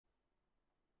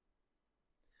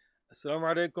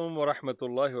Assalamu alaikum wa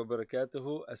rahmatullahi wa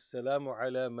barakatuhu. Assalamu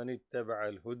ala man ittaba'a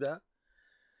al-huda.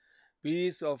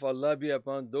 Peace of Allah be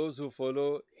upon those who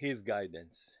follow His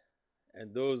guidance,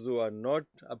 and those who are not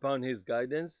upon His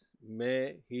guidance,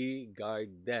 may He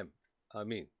guide them.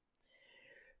 Ameen.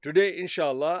 Today,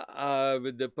 inshallah,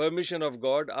 with the permission of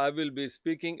God, I will be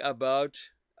speaking about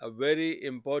a very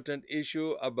important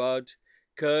issue about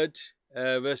Kurt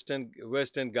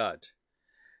Westergaard.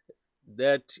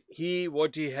 That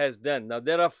what he has done. Now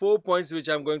there are 4 points which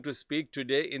I'm going to speak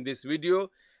today in this video,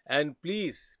 and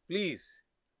please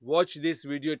watch this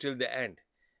video till the end,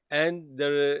 and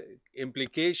the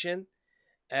implication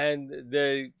and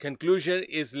the conclusion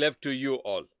is left to you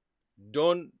all.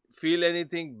 Don't feel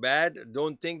anything bad.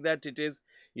 Don't think that it is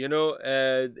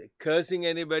cursing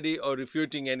anybody or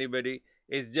refuting anybody.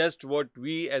 It's just what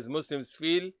we as Muslims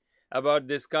feel about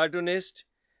this cartoonist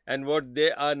and what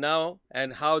they are now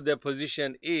and how their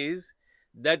position is.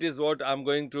 That is what I'm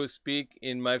going to speak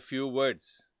in my few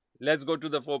words. Let's go to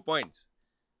the 4 points.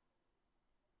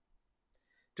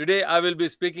 Today I will be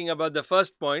speaking about the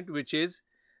first point, which is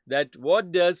that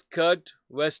what does Kurt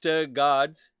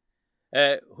Westergaard's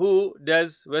who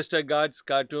does Westergaard's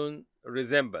cartoon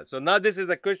resemble? So now this is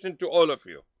a question to all of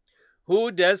you. Who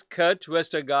does Kurt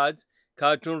Westergaard's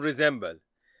cartoon resemble?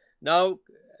 Now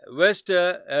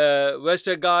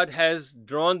Westergaard has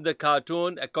drawn the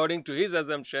cartoon according to his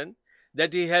assumption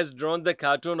that he has drawn the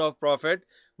cartoon of Prophet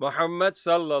Muhammad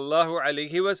sallallahu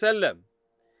alaihi wasallam.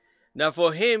 Now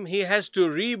for him, he has to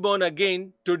reborn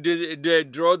again to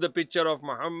draw the picture of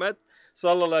Muhammad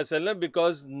sallallahu alaihi wasallam,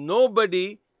 because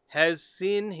nobody has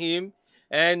seen him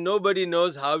and nobody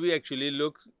knows how he actually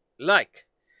looks like.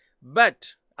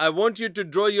 But I want you to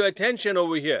draw your attention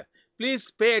over here. Please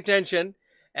pay attention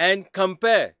and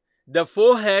compare the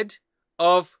forehead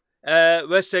of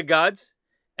Westergaard's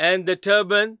and the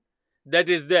turban that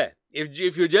is there.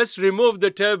 If you just remove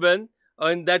the turban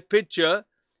on that picture,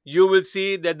 you will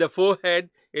see that the forehead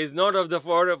is not of the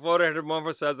forehead of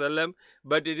Muhammad sallallahu alaihi wasallam,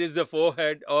 but it is the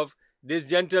forehead of this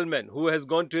gentleman who has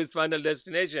gone to his final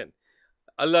destination.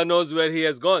 Allah knows where he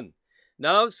has gone.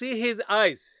 Now see his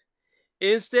eyes.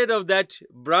 Instead of that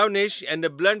brownish and the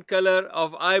blunt color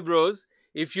of eyebrows,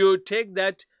 if you take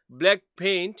that black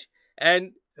paint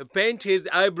and paint his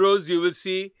eyebrows, you will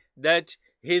see that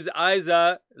his eyes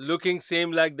are looking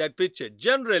same like that picture.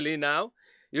 Generally now,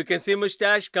 you can see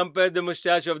mustache, compare the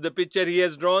mustache of the picture he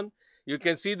has drawn. You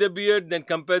can see the beard, then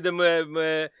compare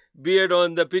the beard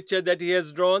on the picture that he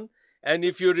has drawn. And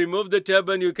if you remove the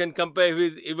turban, you can compare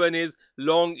even his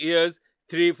long ears,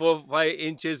 3, 4, 5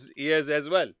 inches ears as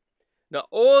well. Now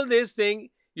all these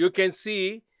things you can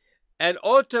see, and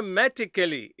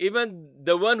automatically, even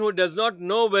the one who does not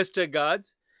know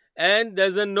Westergaard's and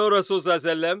doesn't know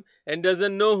Rasulullah and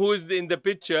doesn't know who is in the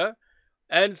picture,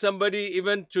 and somebody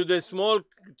even to the small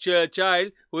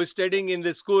child who is studying in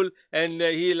the school and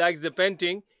he likes the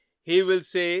painting, he will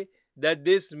say that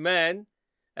this man,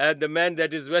 the man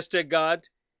that is Westergaard,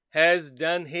 has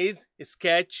done his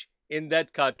sketch in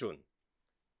that cartoon.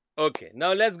 Okay,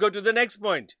 now let's go to the next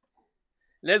point.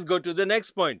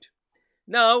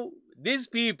 Now, these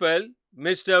people,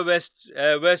 Mr.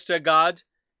 Westergaard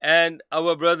and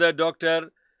our brother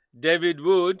Dr. David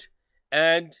Wood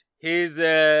and his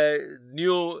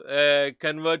new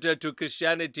converter to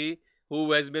Christianity,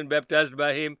 who has been baptized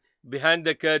by him behind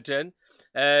the curtain,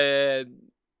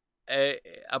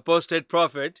 apostate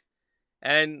prophet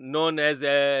and known as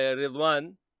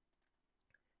Ridwan,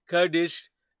 Kurdish,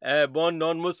 born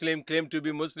non-Muslim, claimed to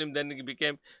be Muslim, then he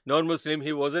became non-Muslim.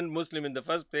 He wasn't Muslim in the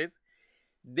first place.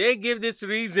 They give this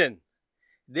reason.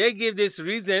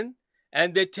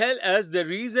 And they tell us the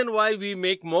reason why we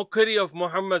make mockery of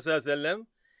Muhammad sallallahu alaihi wasallam,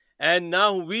 and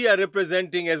now we are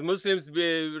representing as Muslims,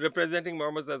 representing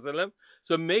Muhammad sallallahu alaihi wasallam.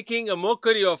 So making a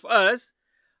mockery of us,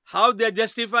 how they are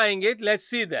justifying it, let's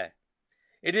see that.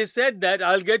 It is said that,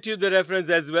 I'll get you the reference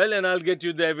as well, and I'll get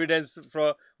you the evidence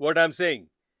for what I'm saying.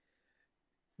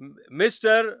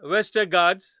 Mr.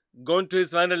 Westergaard's gone to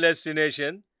his final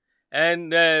destination,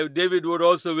 and David Wood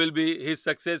also will be his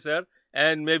successor,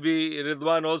 and maybe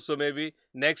Ridwan also maybe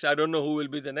next. I don't know who will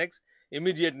be the next,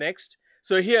 immediate next.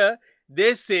 So here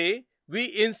they say, we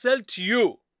insult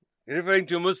you, referring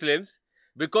to Muslims,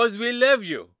 because we love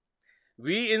you.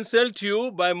 We insult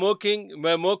you by mocking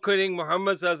Muhammad sallallahu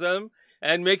alaihi wasallam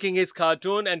and making his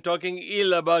cartoon and talking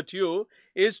ill about you.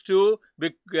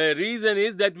 Reason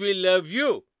is that we love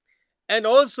you and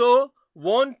also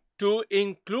want to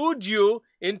include you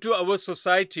into our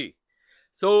society.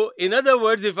 So in other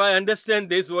words, if I understand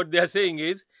this, what they are saying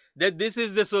is that this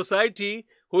is the society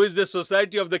who is the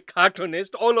society of the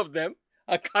cartoonist. All of them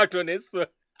are cartoonists.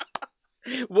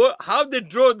 How they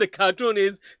draw the cartoon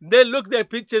is they look their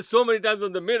pictures so many times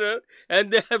on the mirror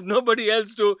and they have nobody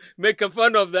else to make a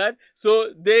fun of that.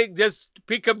 So they just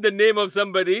pick up the name of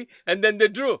somebody and then they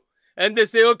draw. And they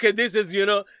say, okay, this is,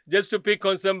 just to pick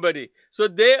on somebody. So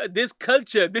this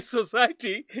culture, this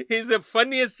society is the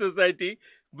funniest society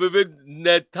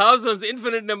with thousands,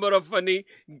 infinite number of funny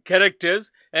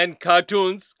characters and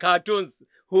cartoons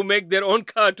who make their own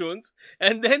cartoons,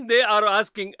 and then they are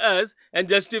asking us and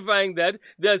justifying that.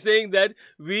 They are saying that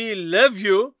we love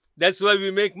you, that's why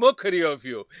we make mockery of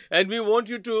you, and we want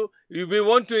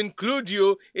to include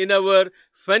you in our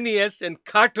funniest and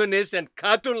cartoonist and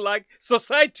cartoon-like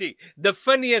society, the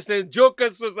funniest and joker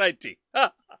society.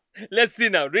 Let's see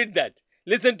now. Read that.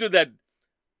 Listen to that.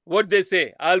 What they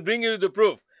say. I'll bring you the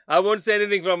proof. I won't say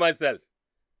anything from myself.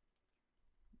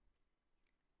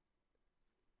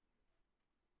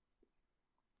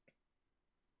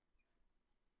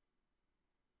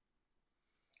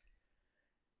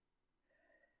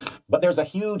 But there's a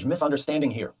huge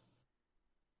misunderstanding here.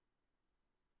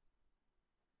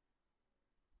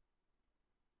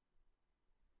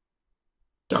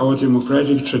 Our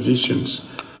democratic traditions.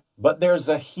 But there's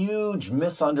a huge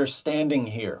misunderstanding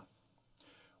here.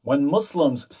 When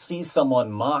Muslims see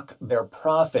someone mock their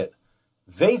prophet,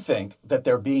 they think that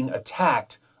they're being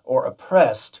attacked or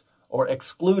oppressed or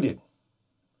excluded.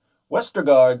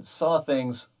 Westergaard saw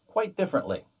things quite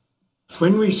differently.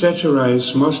 When we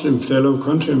satirize Muslim fellow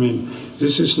countrymen,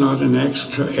 this is not an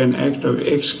act of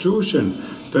exclusion,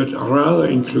 but rather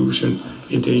inclusion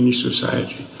in Danish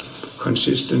society,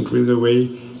 consistent with the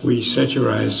way we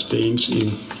satirize Danes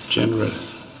in general.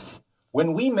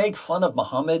 When we make fun of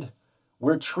Muhammad,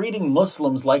 we're treating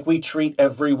Muslims like we treat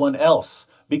everyone else,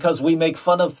 because we make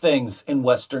fun of things in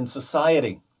Western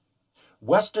society.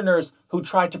 Westerners who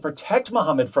try to protect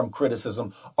Muhammad from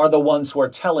criticism are the ones who are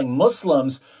telling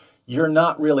Muslims, you're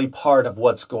not really part of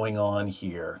what's going on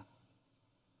here.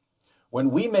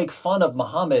 When we make fun of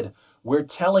Muhammad, we're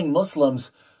telling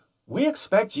Muslims, we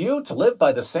expect you to live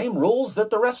by the same rules that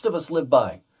the rest of us live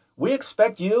by. We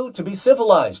expect you to be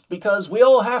civilized because we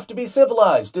all have to be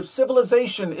civilized if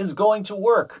civilization is going to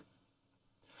work.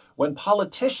 When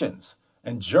politicians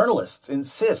and journalists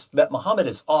insist that Muhammad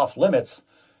is off limits,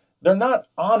 they're not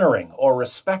honoring or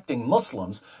respecting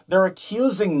Muslims. They're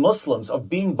accusing Muslims of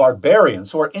being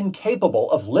barbarians who are incapable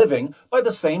of living by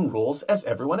the same rules as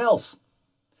everyone else.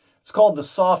 It's called the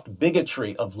soft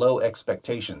bigotry of low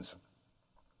expectations.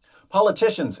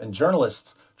 Politicians and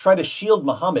journalists try to shield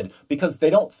Muhammad because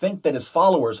they don't think that his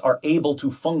followers are able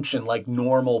to function like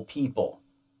normal people.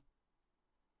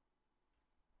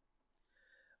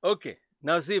 Okay,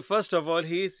 now see, first of all,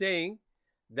 he is saying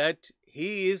that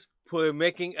he is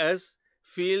making us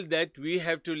feel that we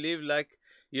have to live like,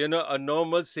 a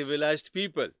normal civilized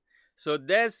people. So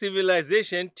their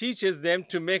civilization teaches them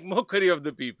to make mockery of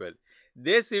the people.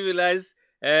 Their civilization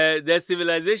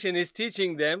is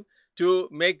teaching them to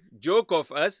make joke of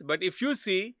us. But if you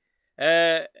see,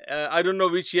 I don't know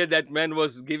which year that man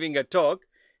was giving a talk,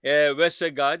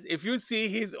 Westergaard, if you see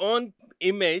his own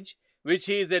image, which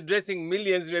he is addressing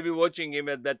millions maybe watching him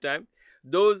at that time,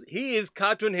 he is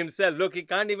cartoon himself. Look, he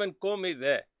can't even comb his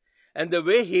hair. And the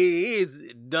way he is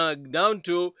down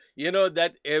to,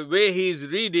 that way he is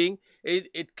reading,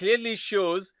 it clearly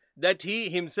shows that he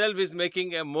himself is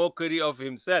making a mockery of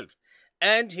himself.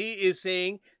 And he is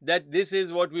saying that this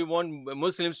is what we want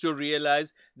Muslims to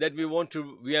realize, that we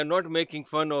are not making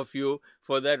fun of you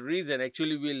for that reason.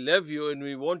 Actually, we love you and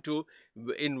we want to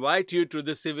invite you to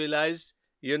the civilized,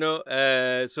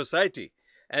 society.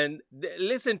 And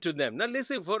listen to them. Now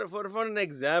listen for an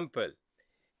example.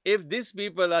 If these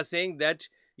people are saying that,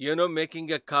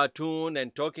 making a cartoon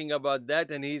and talking about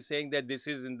that, and he's saying that this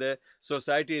is in the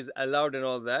society is allowed and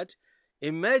all that,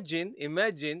 imagine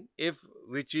if,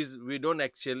 we don't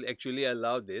actually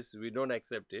allow this, we don't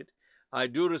accept it. I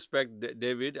do respect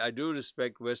David, I do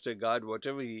respect Westergaard,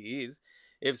 whatever he is.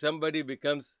 If somebody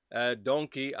becomes a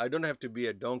donkey, I don't have to be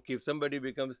a donkey. If somebody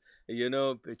becomes,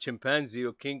 a chimpanzee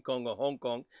or King Kong or Hong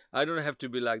Kong, I don't have to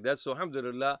be like that. So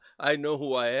alhamdulillah, I know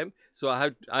who I am. So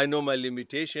I know my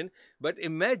limitation. But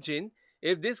imagine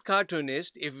if this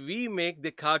cartoonist, if we make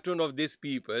the cartoon of these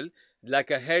people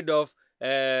like a head of,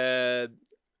 David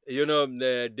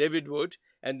Wood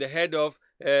and the head of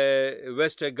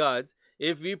Westergaard,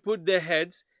 if we put their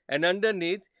heads and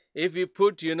underneath, if we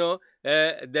put, the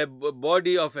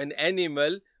body of an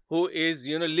animal who is,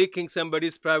 licking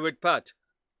somebody's private part.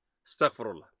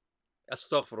 Astaghfirullah.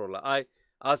 Astaghfirullah. I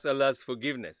ask Allah's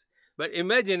forgiveness. But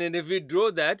imagine, and if we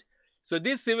draw that, so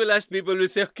these civilized people will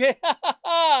say, okay,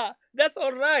 that's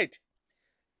all right.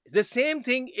 The same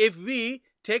thing if we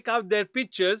take out their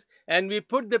pictures and we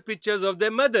put the pictures of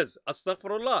their mothers.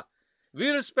 Astaghfirullah. We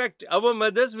respect our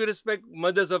mothers, we respect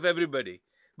mothers of everybody.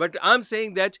 But I'm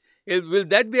saying that, will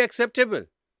that be acceptable?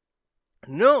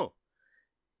 No.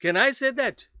 Can I say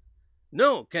that?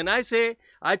 No. Can I say,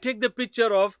 I take the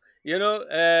picture of,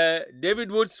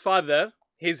 David Wood's father,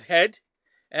 his head,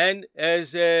 and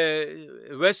as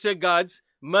Westergaard's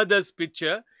mother's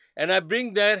picture, and I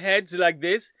bring their heads like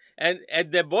this, and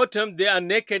at the bottom they are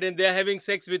naked and they are having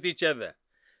sex with each other.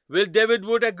 Will David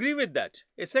Wood agree with that?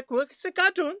 It's a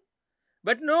cartoon.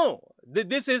 But no,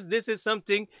 this is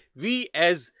something we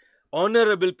as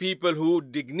honorable people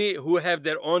who have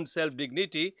their own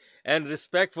self-dignity and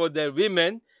respect for their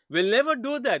women will never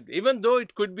do that, even though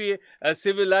it could be a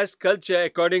civilized culture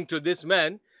according to this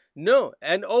man. No,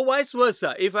 and or vice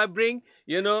versa. If I bring,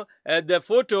 the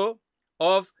photo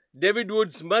of David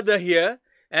Wood's mother here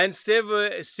and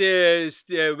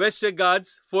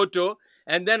Westergaard's photo,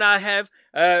 and then I have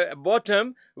a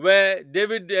bottom where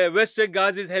David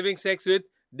Westergaard is having sex with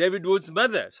David Wood's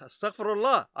mother.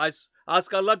 Astaghfirullah. I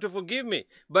ask Allah to forgive me.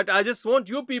 But I just want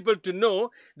you people to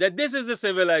know that this is a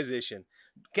civilization.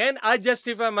 Can I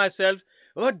justify myself?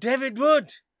 Oh, David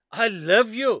Wood, I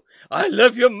love you. I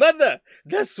love your mother.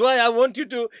 That's why I want you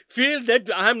to feel that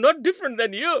I'm not different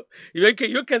than you.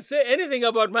 You can say anything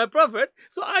about my prophet,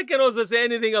 so I can also say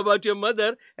anything about your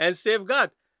mother and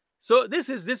safeguard. So this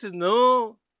is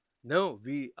no,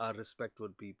 we are respectful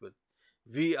people.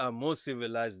 We are more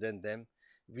civilized than them.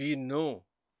 We know.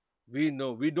 We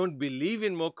don't believe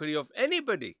in mockery of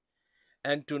anybody.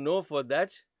 And to know for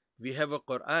that, we have a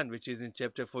Quran, which is in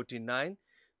chapter 49.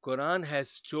 Quran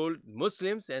has told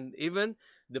Muslims and even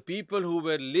the people who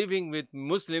were living with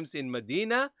Muslims in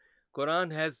Medina,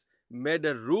 Quran has made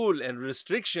a rule and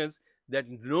restrictions that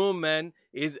no man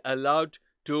is allowed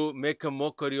to make a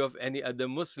mockery of any other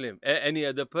Muslim, any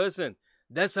other person.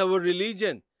 That's our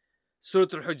religion. Surah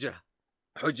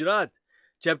Al-Hujurat,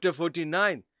 chapter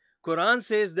 49. Quran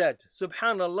says that,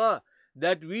 subhanallah,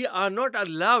 that we are not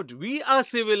allowed. We are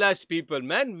civilized people,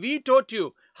 man. We taught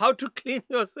you how to clean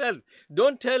yourself.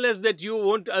 Don't tell us that you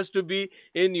want us to be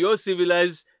in your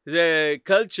civilized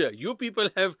culture. You people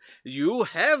have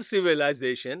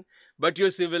civilization, but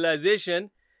your civilization,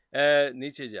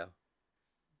 niche jao.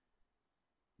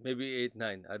 Maybe 8,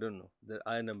 9, I don't know the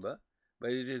ayah number,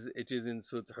 but it is in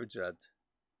Surah Hujurat.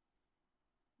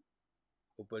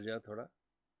 ऊपर जाओ थोड़ा,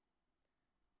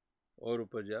 और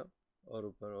ऊपर जाओ, और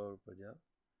ऊपर जाओ,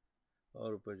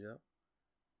 और ऊपर जाओ,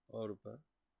 और ऊपर,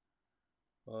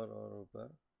 और ऊपर,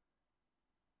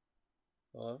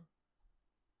 और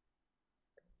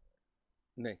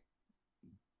नहीं,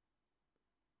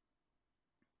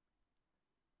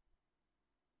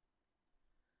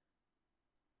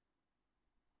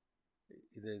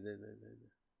 इधर.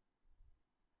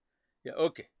 Yeah,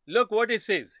 okay. Look what it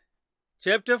says.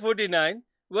 Chapter 49,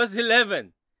 verse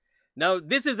 11. Now,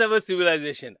 this is our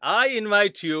civilization. I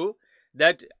invite you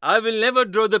that I will never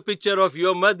draw the picture of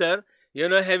your mother,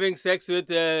 having sex with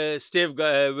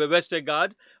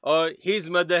Westergaard, or his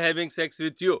mother having sex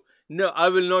with you. No, I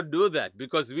will not do that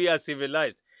because we are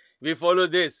civilized. We follow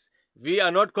this. We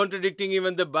are not contradicting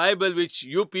even the Bible, which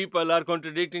you people are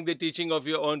contradicting the teaching of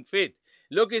your own faith.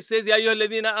 Look, it says, يا أيها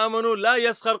الذين آمنوا لا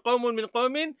يسخر قوم من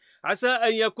قوم عسى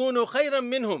أن يكونوا خيرا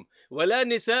منهم ولا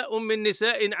نساء من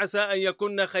نساء عسى أن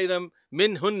يكون خيرا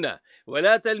منهن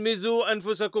ولا تلمزوا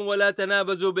أنفسكم ولا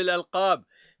تنابزوا بالألقاب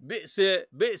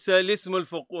بئس الاسم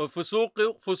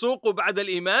الفسوق بعد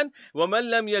الإيمان ومن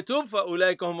لم يتوب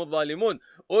فأولئك هم الظالمون.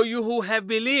 O you who have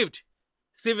believed,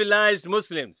 civilized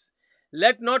Muslims,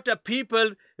 let not a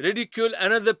people ridicule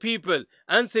another people,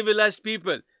 uncivilized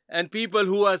people, and people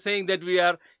who are saying that we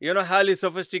are, highly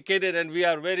sophisticated and we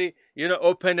are very,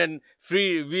 open and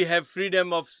free. We have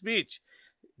freedom of speech.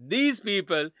 These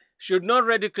people should not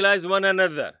radicalize one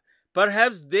another.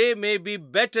 Perhaps they may be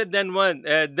better than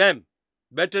them.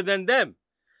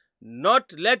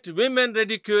 Not let women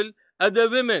ridicule other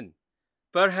women.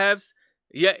 Perhaps,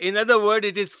 in other words,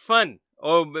 it is fun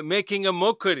or making a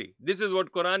mockery. This is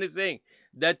what Quran is saying.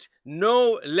 That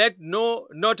not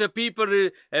a people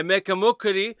make a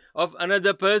mockery of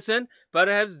another person.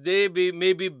 Perhaps they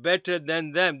may be better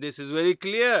than them. This is very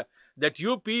clear that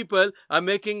you people are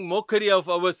making mockery of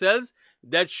ourselves.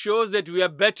 That shows that we are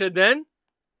better than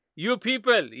you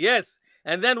people. Yes.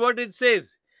 And then what it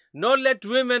says, not let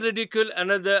women ridicule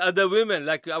other women.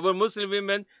 Like our Muslim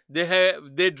women,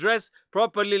 they dress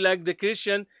properly like the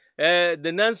Christian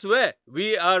the nuns wear.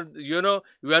 We are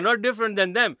not different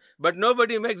than them, but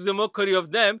nobody makes the mockery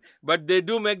of them, but they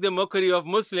do make the mockery of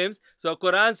Muslims. So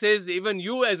Quran says even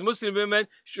you as Muslim women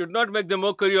should not make the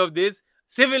mockery of these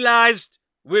civilized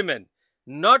women.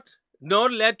 nor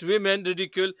let women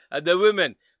ridicule other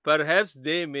women. Perhaps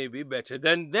they may be better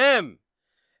than them.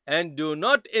 And do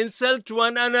not insult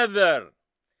one another.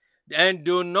 And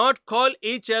do not call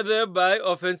each other by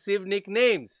offensive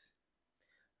nicknames.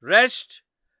 Rest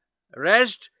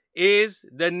is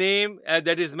the name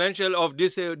that is mentioned of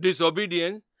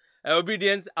disobedience,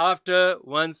 obedience after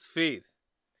one's faith.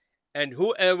 And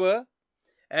whoever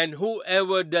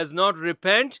does not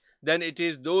repent, then it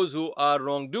is those who are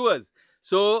wrongdoers.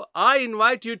 So I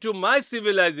invite you to my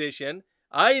civilization.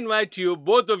 I invite you,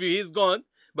 both of you, he's gone,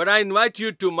 but I invite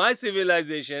you to my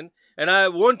civilization, and I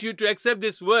want you to accept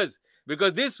this verse,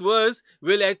 because this verse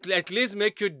will at least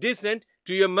make you decent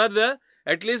to your mother.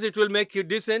 At least it will make you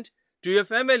decent to your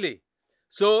family.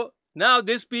 So now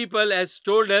these people has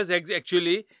told us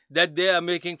actually that they are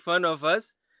making fun of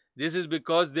us. This is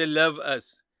because they love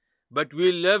us. But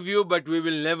we love you, but we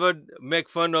will never make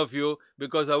fun of you,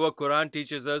 because our Quran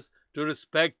teaches us to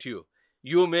respect you.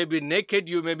 You may be naked,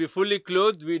 you may be fully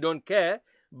clothed, we don't care,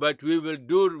 but we'll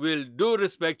do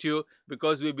respect you,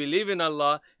 because we believe in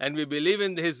Allah and we believe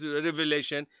in His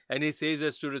revelation, and He says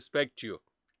us to respect you.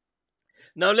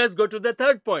 Now let's go to the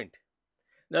third point.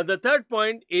 Now the third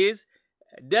point is,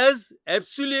 does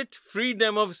absolute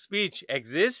freedom of speech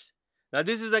exist? Now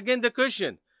this is again the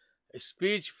question.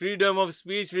 Freedom of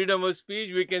speech,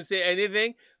 we can say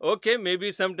anything. Okay,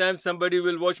 maybe sometimes somebody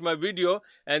will watch my video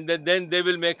and then they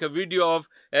will make a video of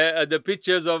the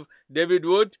pictures of David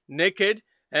Wood naked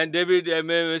and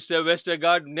Mr.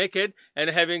 Westergaard naked and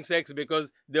having sex, because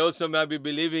they also might be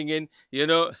believing in,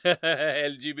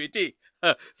 LGBT.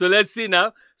 So let's see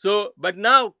now. But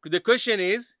now the question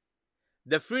is,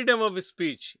 the freedom of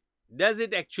speech, does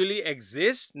it actually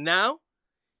exist now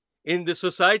in the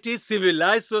society,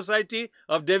 civilized society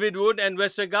of David Wood and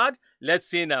Westergaard? Let's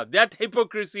see now. That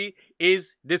hypocrisy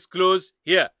is disclosed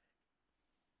here.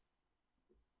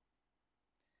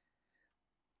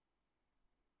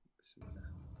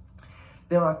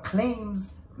 There are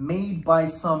claims made by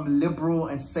some liberal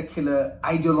and secular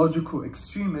ideological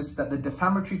extremists that the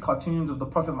defamatory cartoons of the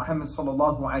Prophet Muhammad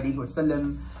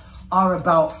ﷺ are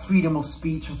about freedom of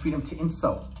speech and freedom to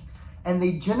insult. And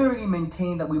they generally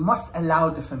maintain that we must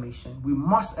allow defamation, we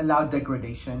must allow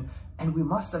degradation, and we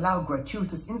must allow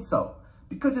gratuitous insult,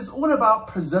 because it's all about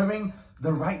preserving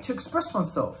the right to express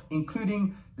oneself,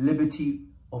 including liberty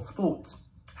of thought.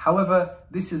 However,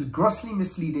 this is grossly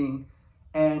misleading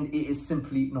and it is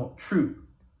simply not true.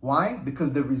 Why?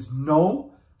 Because there is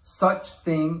no such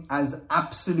thing as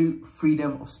absolute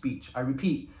freedom of speech. I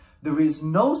repeat, there is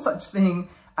no such thing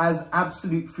as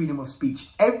absolute freedom of speech.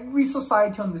 Every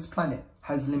society on this planet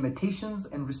has limitations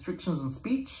and restrictions on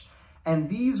speech, and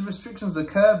these restrictions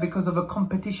occur because of a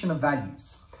competition of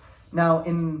values. Now,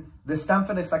 in the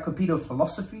Stanford Encyclopedia of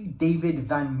Philosophy, David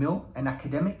Van Mill, an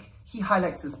academic, he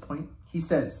highlights this point. He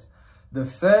says, the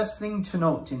first thing to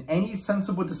note in any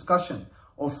sensible discussion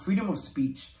of freedom of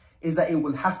speech is that it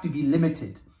will have to be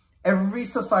limited. Every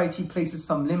society places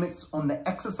some limits on the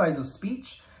exercise of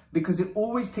speech because it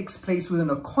always takes place within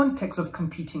a context of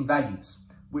competing values,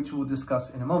 which we'll discuss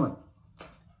in a moment.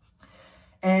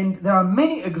 And there are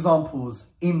many examples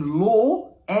in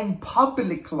law and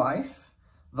public life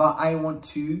that I want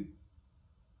to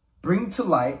bring to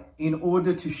light in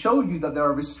order to show you that there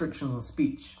are restrictions on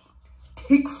speech.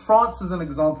 Take France as an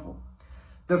example.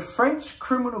 The French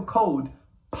Criminal Code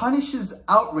punishes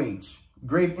outrage,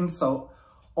 grave insult,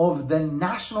 of the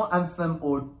national anthem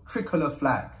or tricolor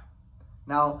flag.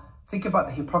 Now, think about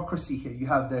the hypocrisy here. You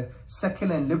have the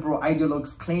secular and liberal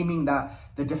ideologues claiming that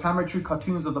the defamatory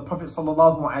cartoons of the Prophet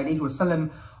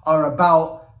ﷺ are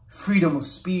about freedom of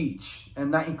speech,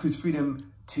 and that includes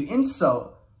freedom to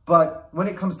insult. But when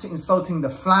it comes to insulting the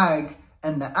flag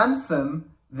and the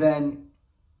anthem, then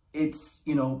it's,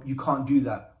 you can't do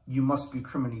that. You must be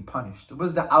criminally punished. What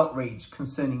was the outrage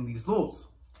concerning these laws?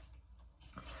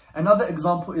 Another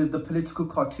example is the political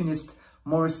cartoonist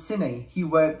Maurice Siné. He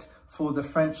worked for the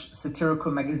French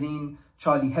satirical magazine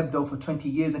Charlie Hebdo for 20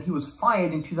 years, and he was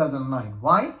fired in 2009.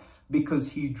 Why? Because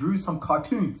he drew some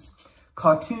cartoons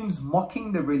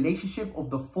mocking the relationship of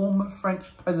the former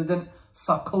French President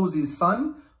Sarkozy's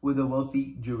son with a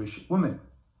wealthy Jewish woman.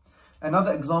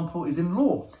 Another example is in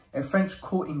law. A French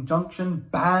court injunction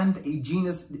banned a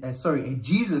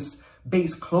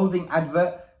Jesus-based clothing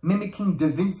advert mimicking Da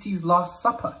Vinci's Last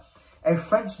Supper. A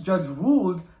French judge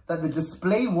ruled that the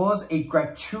display was a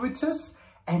gratuitous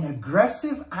and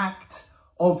aggressive act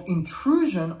of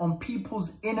intrusion on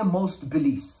people's innermost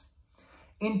beliefs.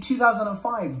 In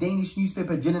 2005, Danish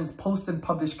newspaper Jyllands Posten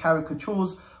published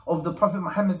caricatures of the Prophet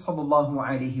Muhammad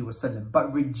ﷺ,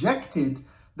 but rejected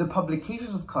the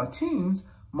publications of cartoons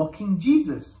mocking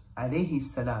Jesus, alayhi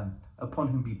salam, upon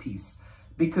whom be peace,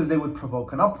 because they would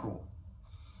provoke an uproar.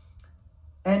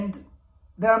 And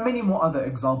there are many more other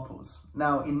examples.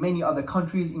 Now, in many other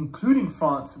countries, including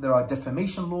France, there are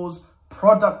defamation laws,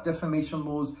 product defamation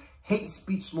laws, hate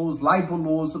speech laws, libel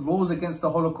laws, laws against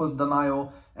the Holocaust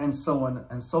denial, and so on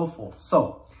and so forth.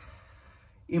 So,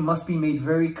 it must be made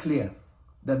very clear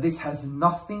that this has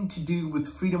nothing to do with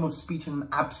freedom of speech in an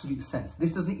absolute sense.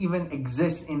 This doesn't even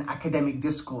exist in academic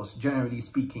discourse, generally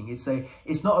speaking.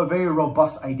 It's not a very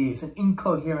robust idea. It's an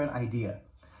incoherent idea.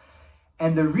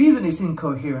 And the reason it's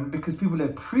incoherent because people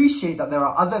appreciate that there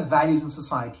are other values in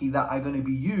society that are going to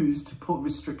be used to put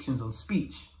restrictions on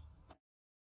speech.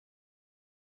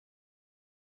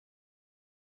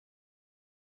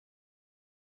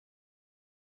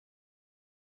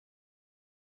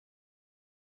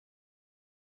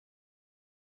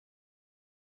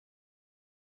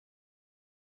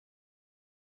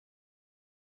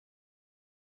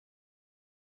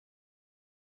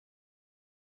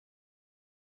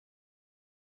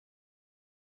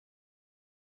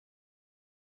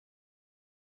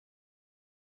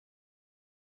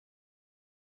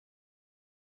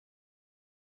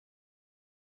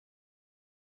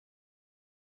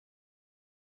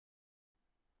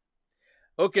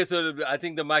 Okay, so I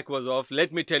think the mic was off.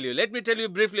 Let me tell you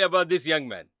briefly about this young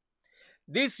man.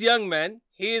 This young man,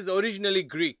 he is originally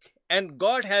Greek, and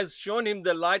God has shown him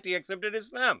the light. He accepted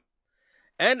Islam.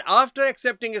 And after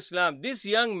accepting Islam, this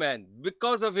young man,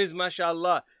 because of his,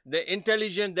 mashallah, the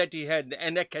intelligence that he had,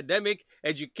 and academic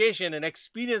education and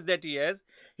experience that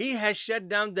he has shut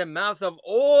down the mouth of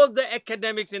all the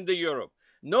academics in the Europe.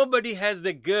 Nobody has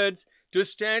the guts to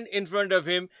stand in front of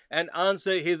him and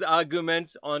answer his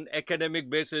arguments on academic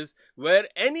basis, where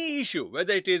any issue,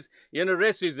 whether it is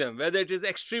racism, whether it is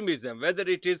extremism, whether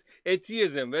it is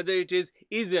atheism, whether it is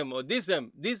ism or this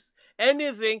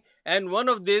anything, and one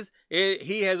of this,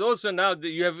 he has also now,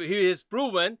 he has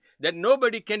proven that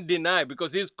nobody can deny,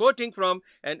 because he is quoting from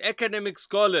an academic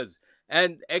scholars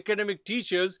and academic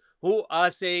teachers who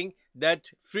are saying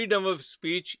that freedom of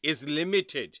speech is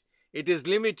limited. It is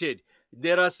limited.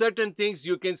 There are certain things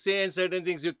you can say and certain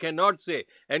things you cannot say.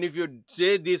 And if you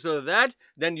say this or that,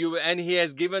 then and he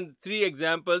has given 3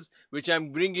 examples, which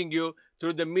I'm bringing you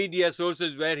through the media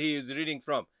sources where he is reading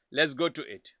from. Let's go to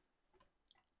it.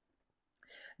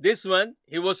 This one,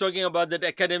 he was talking about that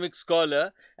academic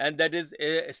scholar, and that is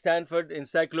Stanford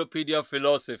Encyclopedia of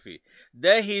Philosophy.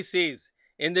 There he says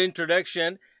in the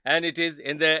introduction, and it is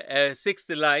in the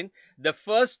 6th line, the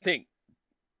first thing.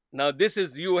 Now this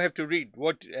is, you have to read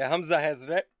what Hamza has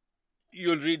read.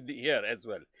 You'll read here as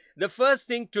well. The first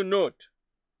thing to note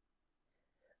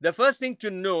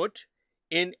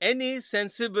in any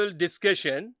sensible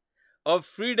discussion of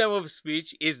freedom of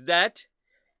speech is that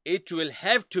it will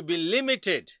have to be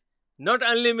limited, not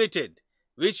unlimited,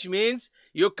 which means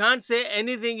you can't say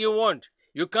anything you want.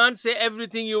 You can't say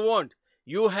everything you want.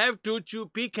 You have to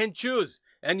pick and choose,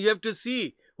 and you have to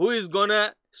see who is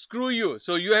gonna screw you.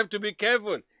 So you have to be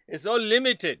careful. It's all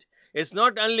limited. It's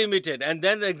not unlimited. And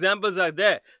then the examples are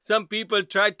there. Some people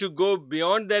try to go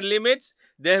beyond their limits.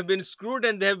 They have been screwed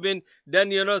and they have been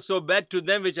done, so bad to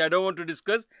them, which I don't want to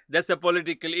discuss. That's a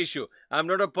political issue. I'm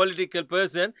not a political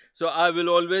person, so I will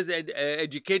always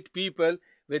educate people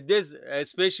with this,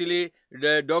 especially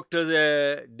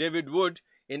Dr. David Wood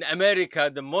in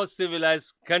America, the most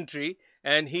civilized country,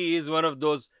 and he is one of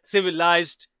those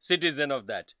civilized citizens of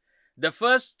that. The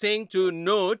first thing to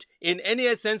note in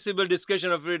any sensible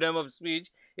discussion of freedom of speech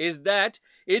is that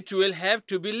it will have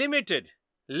to be limited.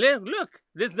 Look,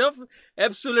 there's no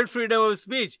absolute freedom of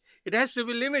speech. It has to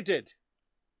be limited.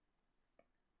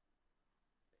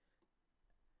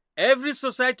 Every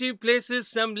society places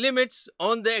some limits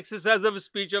on the exercise of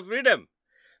speech of freedom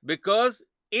because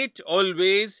it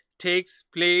always takes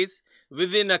place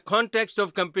within a context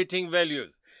of competing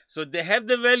values. So they have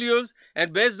the values,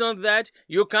 and based on that,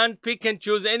 you can't pick and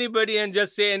choose anybody and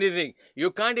just say anything.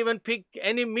 You can't even pick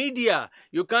any media.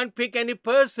 You can't pick any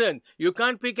person. You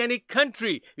can't pick any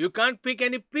country. You can't pick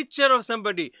any picture of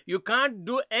somebody. You can't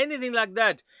do anything like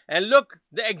that. And look,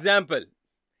 the example.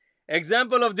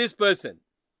 Example of this person.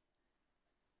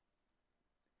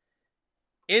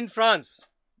 In France,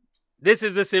 this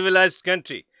is a civilized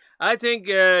country. I think,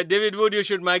 David Wood, you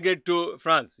should migrate to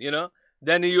France,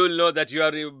 Then you'll know that you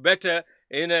are better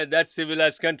in that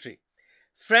civilized country.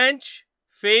 French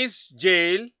faced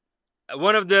jail,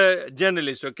 one of the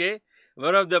journalists,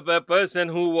 one of the person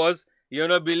who was,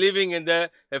 believing in the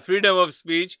freedom of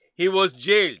speech, he was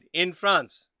jailed in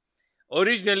France.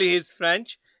 Originally he's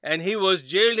French, and he was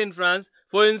jailed in France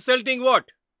for insulting what?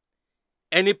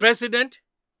 Any president?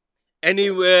 Any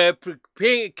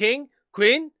king,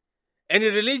 queen, any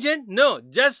religion? No,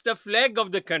 just the flag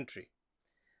of the country.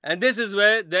 And this is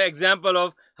where the example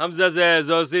of Hamza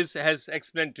Tzorzis has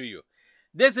explained to you.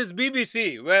 This is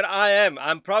BBC, where I am.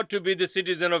 I'm proud to be the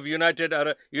citizen of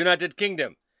United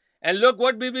Kingdom. And look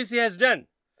what BBC has done.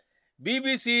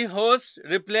 BBC host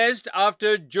replaced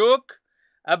after joke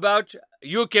about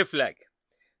UK flag.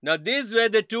 Now these were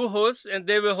the two hosts, and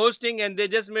they were hosting, and they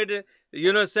just made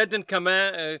certain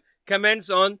comments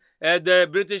on the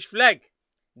British flag.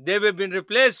 They have been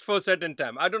replaced for a certain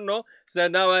time. I don't know. So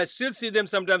now I still see them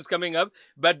sometimes coming up.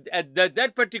 But at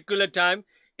that particular time,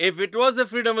 if it was a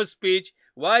freedom of speech,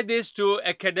 why these two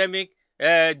academic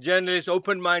journalists,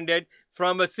 open-minded,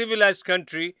 from a civilized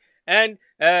country, and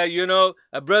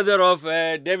a brother of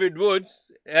David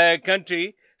Wood's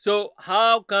country? So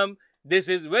how come this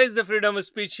is? Where is the freedom of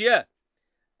speech here?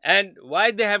 And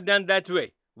why they have done that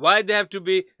way? Why they have to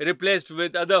be replaced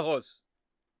with other hosts?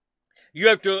 You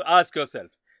have to ask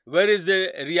yourself, where is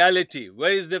the reality?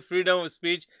 Where is the freedom of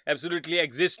speech absolutely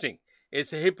existing?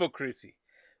 It's a hypocrisy.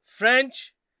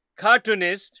 French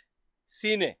cartoonist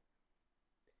Cine,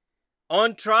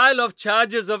 on trial of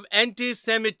charges of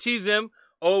anti-Semitism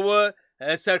over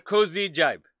Sarkozy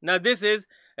jibe. Now this is,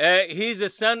 he's a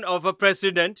son of a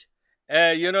president,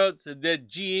 the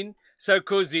Jean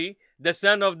Sarkozy, the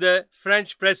son of the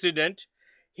French president.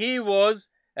 He was,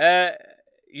 Maurice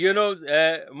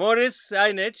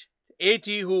Sinet,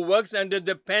 80, who works under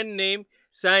the pen name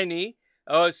Cine,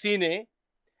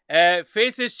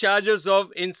 faces charges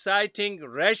of inciting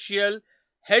racial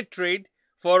hatred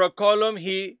for a column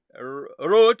he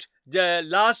wrote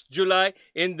last July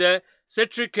in the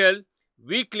satirical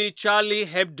weekly Charlie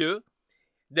Hebdo.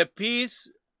 The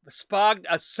piece sparked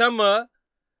a summer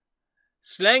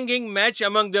slanging match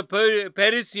among the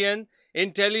Parisian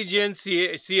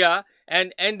intelligentsia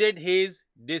and ended his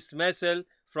dismissal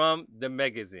from the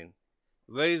magazine.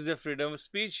 Where is the freedom of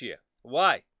speech here?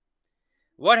 Why?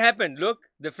 What happened? Look,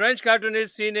 the French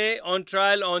cartoonist Cine on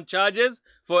trial on charges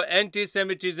for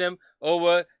anti-Semitism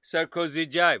over Sarkozy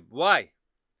jibe. Why?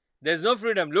 There's no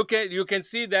freedom. Look at, you can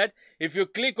see that if you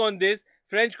click on this,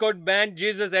 French court banned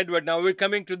Jesus Edward. Now we're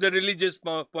coming to the religious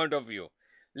point of view.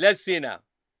 Let's see now.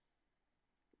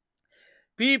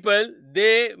 People,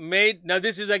 they made, now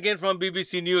this is again from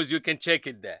BBC News, you can check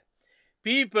it there.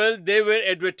 People, they were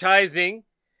advertising,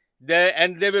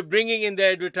 and they were bringing in the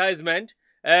advertisement,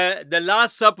 the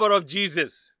Last Supper of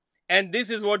Jesus. And this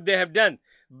is what they have done.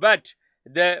 But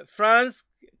the France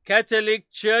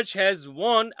Catholic Church has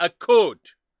won a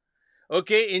court,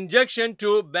 injunction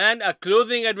to ban a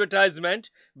clothing advertisement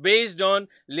based on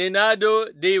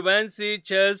Leonardo da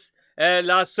Vinci's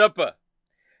Last Supper.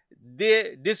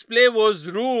 The display was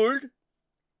ruled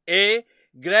a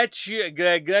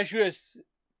gracious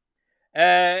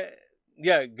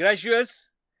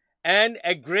and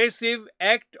aggressive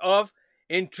act of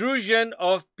intrusion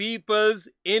of people's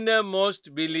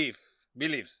innermost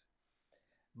beliefs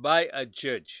by a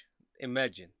judge.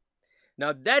 Imagine.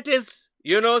 Now that is,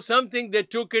 something they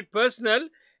took it personal,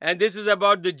 and this is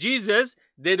about the Jesus.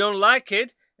 They don't like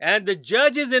it, and the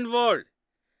judge is involved.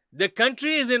 The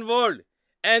country is involved,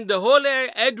 and the whole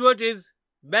advert is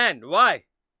banned. Why?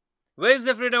 Where is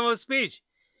the freedom of speech?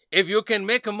 If you can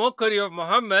make a mockery of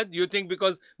Muhammad, you think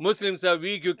because Muslims are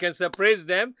weak, you can suppress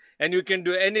them and you can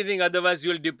do anything. Otherwise,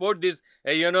 you'll deport these,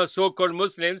 so-called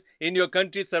Muslims in your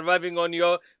country, surviving on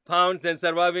your pounds and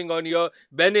surviving on your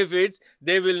benefits.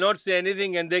 They will not say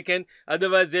anything, and they can,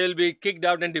 otherwise they will be kicked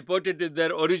out and deported to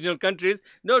their original countries.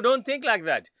 No, don't think like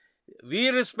that. We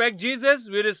respect Jesus,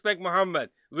 we respect Muhammad.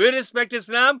 We respect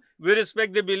Islam, we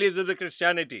respect the beliefs of the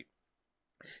Christianity.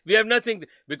 We have nothing,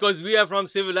 because we are from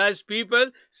civilized people,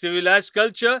 civilized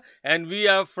culture, and we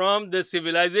are from the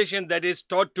civilization that is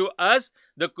taught to us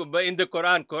in the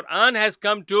Quran. Quran has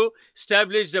come to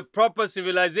establish the proper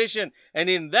civilization, and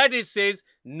in that it says,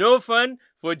 no fun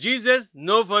for Jesus,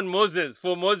 no fun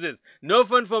for Moses, no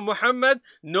fun for Muhammad,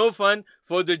 no fun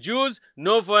for the Jews,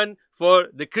 no fun for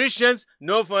the Christians,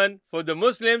 no fun for the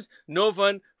Muslims, no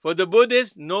fun for the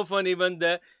Buddhists, no fun even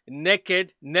the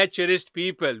naked naturist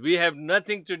people. We have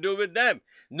nothing to do with them.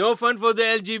 No fun for the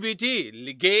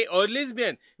LGBT, gay or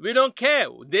lesbian. We don't care.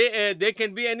 They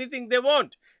can be anything they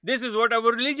want. This is what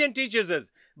our religion teaches us.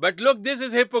 But look, this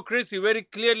is hypocrisy, very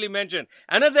clearly mentioned.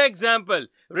 Another example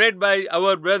read by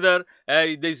our brother,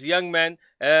 this young man,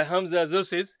 Hamza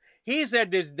Tzorzis. He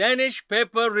said this Danish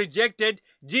paper rejected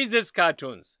Jesus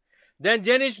cartoons. Then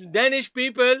Danish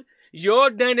people,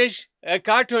 your Danish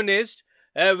cartoonist,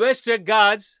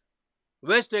 Westergaard,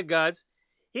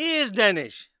 he is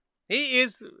Danish. He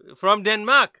is from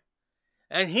Denmark.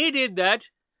 And he did that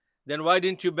Then why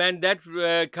didn't you ban that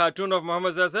cartoon of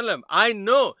Muhammad Sallallahu Alaihi Wasallam? I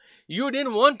know you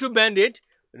didn't want to ban it.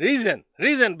 Reason,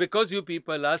 because you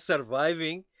people are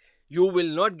surviving. You will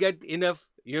not get enough,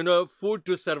 food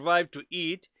to survive, to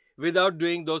eat without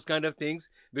doing those kind of things,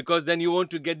 because then you want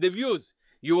to get the views.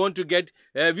 You want to get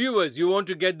viewers. You want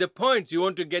to get the points. You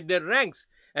want to get the ranks.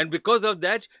 And because of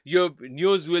that, your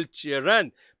news will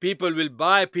run. People will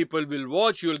buy. People will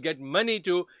watch. You will get money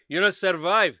to,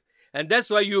 survive. And that's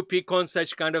why you pick on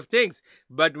such kind of things.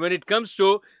 But when it comes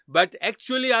to,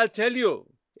 actually, I'll tell you,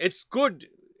 it's good.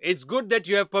 It's good that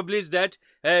you have published that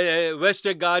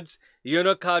Westergaard's,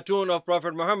 cartoon of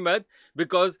Prophet Muhammad,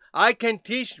 because I can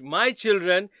teach my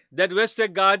children that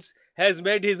Westergaard's has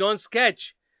made his own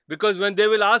sketch. Because when they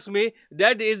will ask me,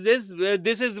 Dad, is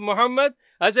this is Muhammad?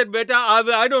 I said, Beta,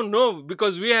 I don't know,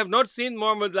 because we have not seen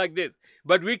Muhammad like this.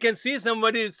 But we can see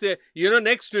somebody is,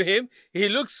 next to him. He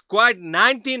looks quite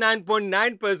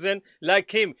 99.9%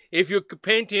 like him. If you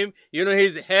paint him,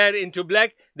 his hair into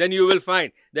black, then you will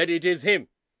find that it is him.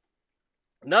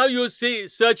 Now you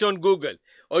search on Google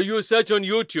or you search on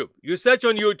YouTube. You search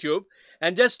on YouTube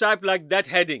and just type like that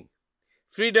heading,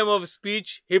 freedom of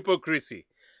speech, hypocrisy.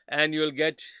 And you'll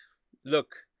get,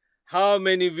 look, how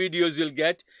many videos you'll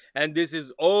get. And this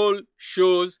is all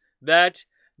shows that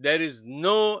there is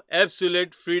no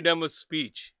absolute freedom of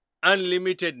speech.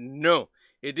 Unlimited, no.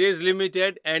 It is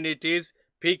limited and it is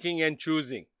picking and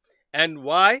choosing. And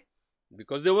why?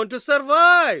 Because they want to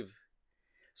survive.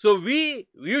 So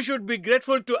you should be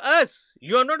grateful to us.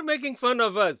 You are not making fun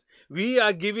of us. We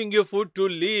are giving you food to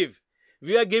live.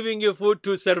 We are giving you food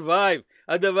to survive.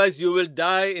 Otherwise, you will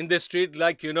die in the street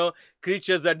like,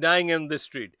 creatures are dying in the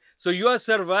street. So you are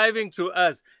surviving through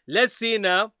us. Let's see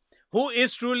now who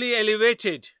is truly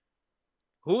elevated.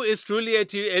 Who is truly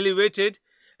elevated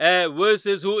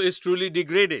versus who is truly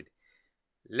degraded.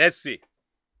 Let's see.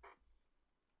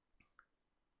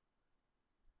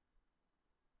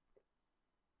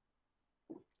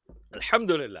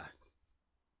 Alhamdulillah.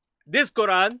 This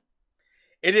Quran,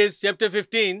 it is chapter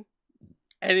 15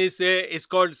 and it's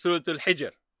called Surah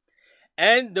Al-Hijr.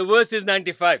 And the verse is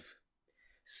 95.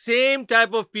 Same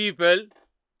type of people,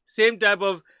 same type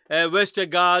of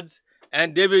Westergaards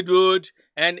and David Wood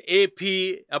and AP,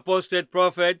 apostate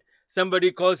prophet.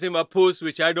 Somebody calls him a puss,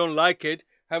 which I don't like it.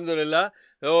 Alhamdulillah.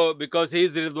 Oh, because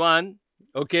he's Ridwan.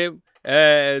 Okay.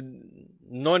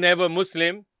 Never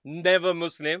Muslim.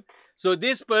 So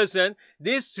this person,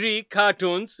 these three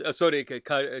cartoons,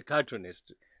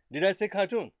 cartoonist. Did I say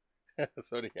cartoon?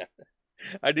 Sorry.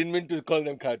 I didn't mean to call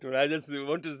them cartoon. I just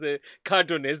want to say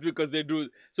cartoonist because they do.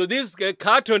 So these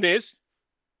cartoonists,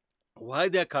 why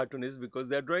they're cartoonists? Because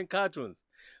they're drawing cartoons.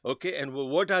 Okay, and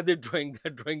what are they drawing?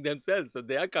 They're drawing themselves. So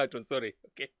they are cartoons. Sorry.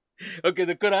 Okay,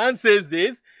 the Quran says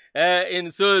this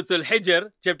in Surah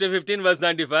Al-Hijr, chapter 15, verse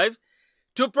 95,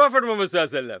 to Prophet Muhammad Sallallahu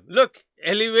Alaihi Wasallam. Look,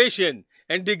 elevation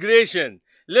and degradation.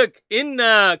 Look,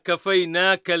 inna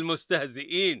kafaynaka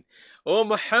al-mustahzi'in. O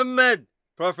Muhammad,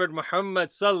 Prophet Muhammad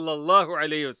Sallallahu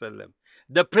Alaihi Wasallam,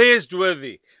 the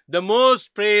praiseworthy, the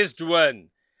most praised one,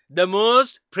 the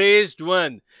most praised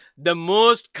one, the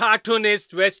most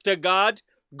cartoonist Westergaard,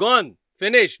 gone,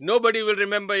 finished. Nobody will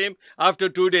remember him after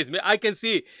 2 days. I can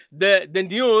see the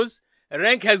news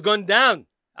rank has gone down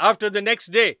after the next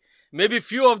day. Maybe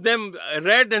few of them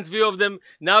read and few of them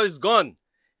now is gone.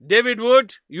 David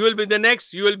Wood, you will be the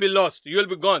next, you will be lost, you will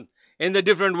be gone in the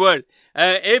different world.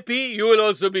 AP, you will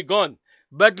also be gone.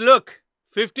 But look,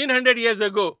 1500 years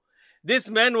ago, this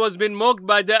man was being mocked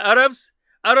by the Arabs.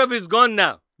 Arab is gone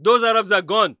now. Those Arabs are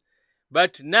gone.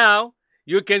 But now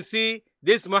you can see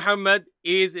this Muhammad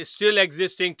is still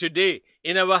existing today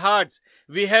in our hearts.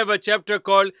 We have a chapter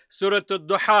called Surah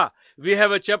Al-Duha. We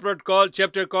have a chapter called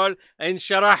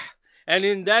Insharah. And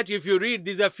in that, if you read,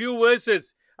 these are few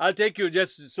verses. I'll take you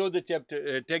just so the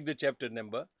chapter, take the chapter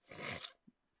number.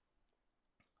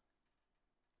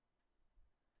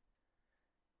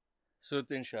 Surah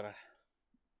Insharah.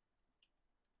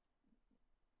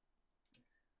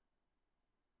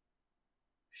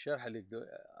 शरह लिख दो,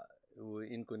 वो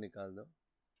इनको निकाल दो.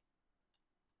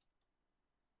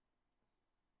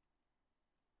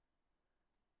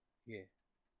 Yeah.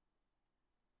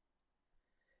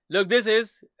 Look, this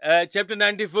is chapter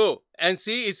 94. And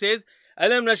see, it says,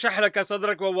 ألم نشرح لك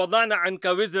صدرك ووضعنا عنك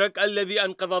وزرك الذي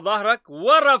أنقض ظهرك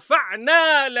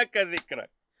ورفعنا لك ذكرك.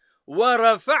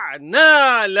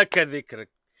 ورفعنا لك ذكرك.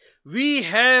 We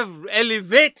have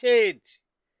elevated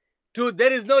to,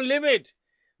 there is no limit.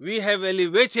 We have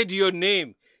elevated your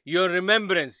name, your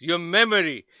remembrance, your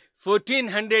memory.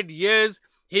 1400 years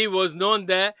he was known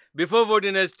there. Before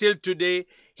 1400 till today,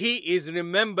 he is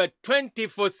remembered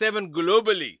 24/7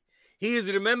 globally. He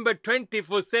is remembered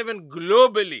 24/7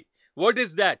 globally. What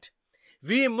is that?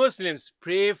 We Muslims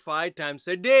pray 5 times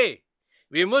a day.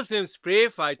 We Muslims pray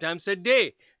 5 times a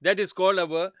day. That is called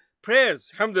our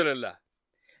prayers, alhamdulillah.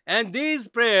 And these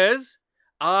prayers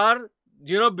are,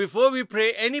 before we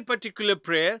pray any particular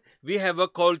prayer, we have a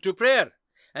call to prayer.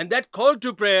 And that call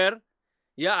to prayer,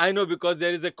 yeah, I know, because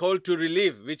there is a call to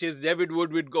relief, which is David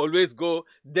would always go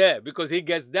there because he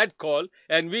gets that call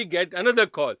and we get another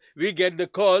call. We get the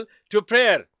call to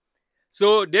prayer.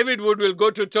 So David will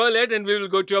go to toilet and we will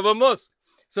go to our mosque.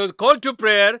 So the call to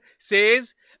prayer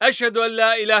says, Ashhadu an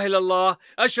la ilaha illallah,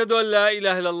 Ashhadu an la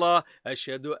ilaha illallah,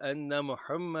 Ashhadu anna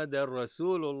Muhammadar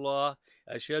Rasulullah,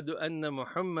 Ashhadu anna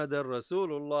Muhammadar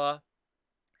Rasulullah.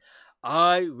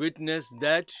 I witness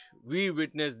that, we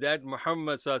witness that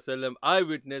Muhammad Sallallahu Alaihi Wasallam, I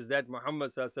witness that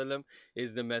Muhammad Sallallahu Alaihi Wasallam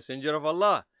is the messenger of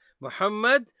Allah.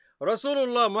 Muhammad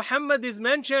Rasulullah, Muhammad is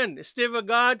mentioned.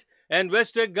 Westergaard and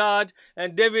Westergaard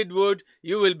and David Wood,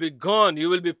 you will be gone, you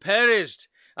will be perished.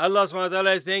 Allah subhanahu wa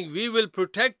ta'ala is saying, we will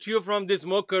protect you from these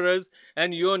mockers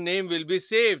and your name will be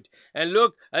saved. And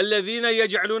look, الَّذِينَ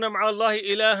يَجْعَلُونَ مَعَ اللَّهِ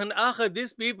إِلَهًا آخَرَ.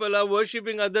 These people are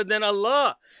worshipping other than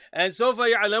Allah. And so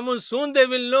فَيَعْلَمُونَ, soon they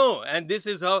will know. And this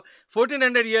is how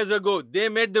 1400 years ago they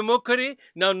made the mockery.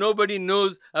 Now nobody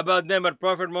knows about them. But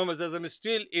Prophet Muhammad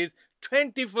still is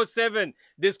 24/7.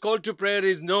 This call to prayer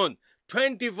is known.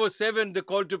 24/7 the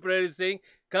call to prayer is saying,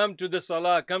 come to the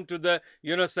salah, come to the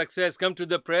success, come to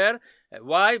the prayer.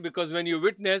 Why? Because when you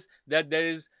witness that there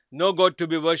is no God to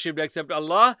be worshipped except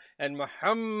Allah and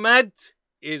Muhammad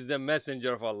is the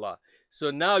messenger of Allah.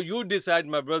 So now you decide,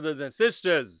 my brothers and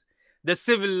sisters, the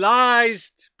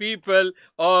civilized people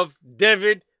of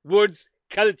David Wood's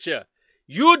culture,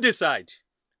 you decide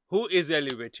who is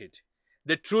elevated,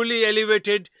 the truly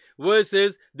elevated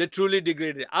versus the truly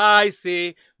degraded. I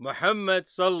say Muhammad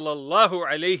sallallahu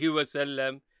alaihi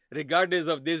wasallam, regardless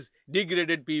of these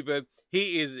degraded people,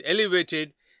 he is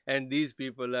elevated and these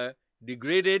people are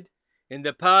degraded. In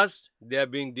the past, they are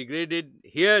being degraded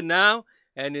here now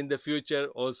and in the future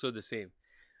also the same.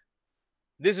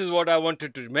 This is what I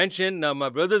wanted to mention. Now, my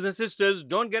brothers and sisters,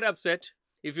 don't get upset.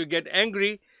 If you get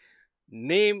angry,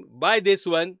 buy this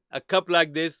one, a cup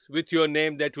like this with your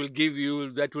name that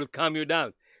will calm you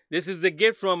down. This is the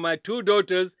gift from my 2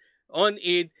 daughters on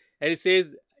Eid, and it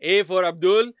says A for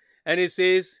Abdul, and it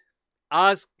says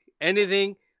ask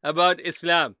anything about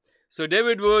Islam. So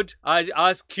David Wood, I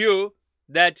ask you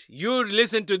that you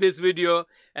listen to this video,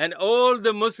 and all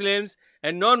the Muslims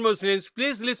and non-Muslims,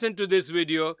 please listen to this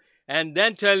video and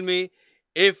then tell me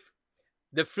if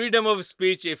the freedom of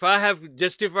speech, if I have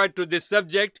justified to this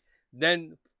subject,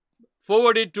 then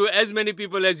forward it to as many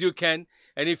people as you can.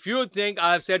 And if you think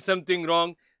I have said something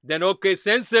wrong, then okay,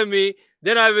 censor me.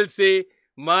 Then I will say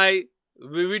my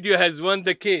video has won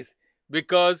the case,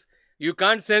 because you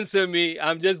can't censor me.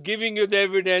 I'm just giving you the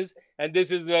evidence, and this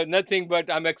is nothing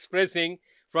but I'm expressing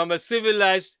from a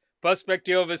civilized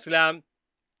perspective of Islam,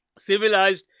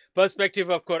 civilized perspective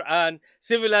of Quran,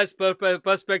 civilized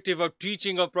perspective of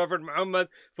teaching of Prophet Muhammad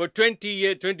for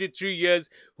 23 years,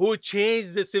 who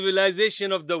changed the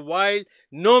civilization of the wild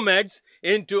nomads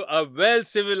into a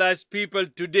well-civilized people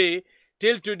today,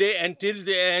 till today and till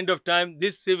the end of time.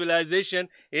 This civilization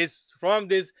is from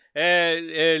this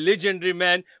legendary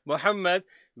man, Muhammad.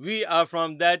 We are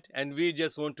from that, and we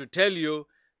just want to tell you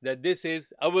that this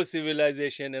is our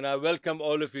civilization, and I welcome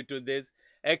all of you to this,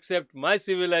 except my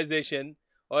civilization,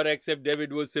 or except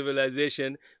David Wood's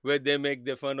civilization, where they make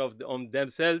the fun of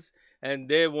themselves, and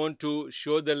they want to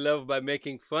show the love by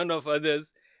making fun of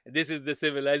others. This is the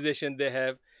civilization they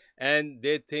have, and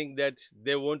they think that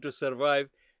they want to survive,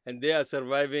 and they are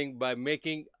surviving by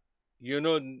making,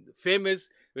 famous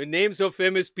names of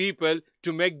famous people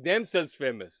to make themselves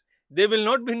famous. They will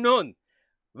not be known.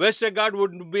 Westergaard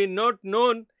would be not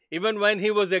known even when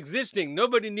he was existing.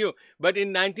 Nobody knew. But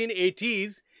in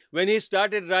 1980s, when he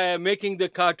started making the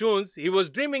cartoons, he was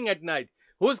dreaming at night.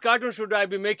 Whose cartoon should I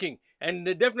be making? And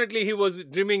definitely he was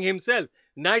dreaming himself,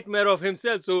 nightmare of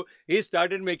himself. So he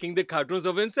started making the cartoons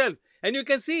of himself. And you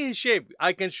can see his shape.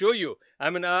 I can show you. I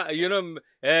mean,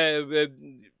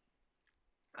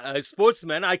 a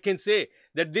sportsman, I can say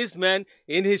that this man,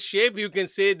 in his shape, you can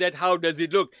say that how does he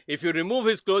look. If you remove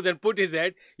his clothes and put his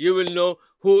head, you will know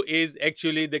who is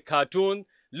actually the cartoon,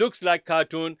 looks like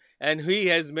cartoon, and he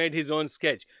has made his own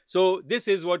sketch. So this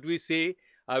is what we say.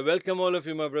 I welcome all of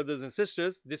you, my brothers and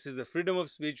sisters. This is the freedom of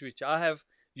speech, which I have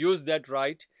used that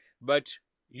right, but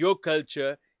your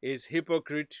culture is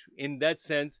hypocrite in that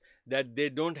sense that they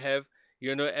don't have,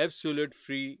 absolute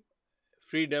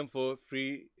freedom for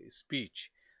free speech.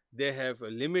 They have a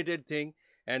limited thing,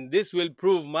 and this will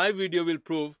prove, my video will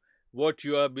prove, what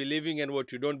you are believing and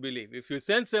what you don't believe. If you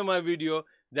censor my video,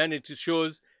 then it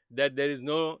shows that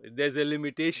there's a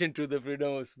limitation to the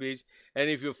freedom of speech. And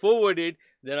if you forward it,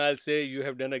 then I'll say you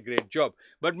have done a great job.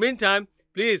 But meantime,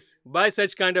 please buy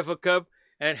such kind of a cup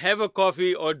and have a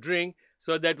coffee or drink,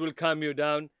 so that will calm you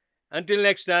down. Until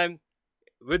next time,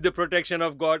 with the protection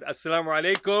of God, Assalamu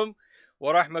alaikum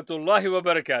wa rahmatullahi wa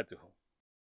barakatuh.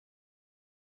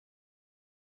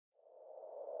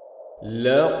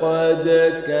 لقد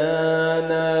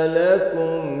كان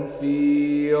لكم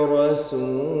في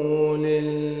رسول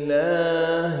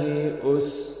الله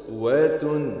أسوة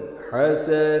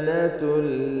حسنة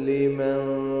لمن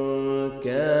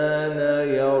كان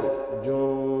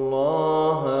يرجو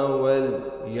الله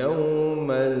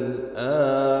واليوم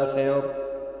الآخر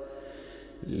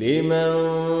لمن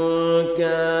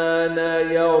كان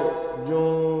يرجو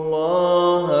الله